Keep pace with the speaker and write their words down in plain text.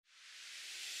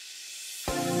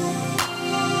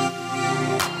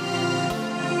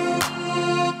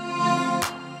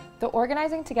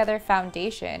Organizing Together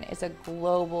Foundation is a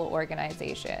global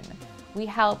organization. We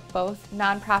help both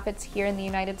nonprofits here in the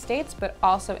United States, but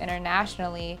also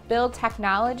internationally, build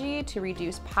technology to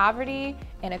reduce poverty,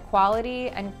 inequality,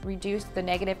 and reduce the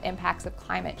negative impacts of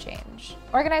climate change.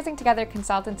 Organizing Together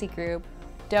Consultancy Group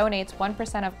donates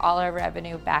 1% of all our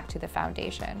revenue back to the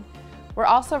foundation. We're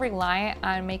also reliant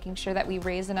on making sure that we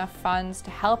raise enough funds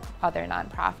to help other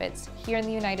nonprofits here in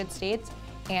the United States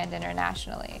and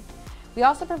internationally. We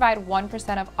also provide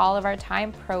 1% of all of our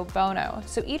time pro bono.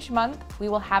 So each month we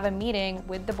will have a meeting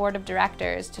with the board of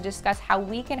directors to discuss how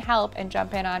we can help and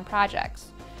jump in on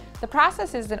projects. The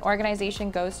process is an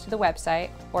organization goes to the website,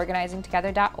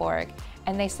 organizingtogether.org,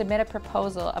 and they submit a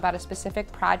proposal about a specific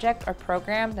project or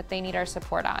program that they need our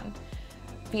support on.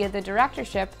 Via the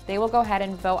directorship, they will go ahead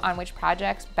and vote on which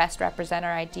projects best represent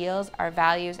our ideals, our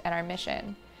values, and our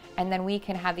mission. And then we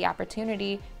can have the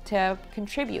opportunity to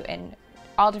contribute in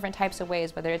all different types of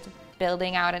ways, whether it's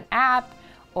building out an app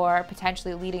or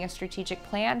potentially leading a strategic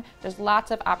plan. There's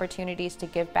lots of opportunities to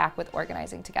give back with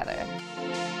Organizing Together.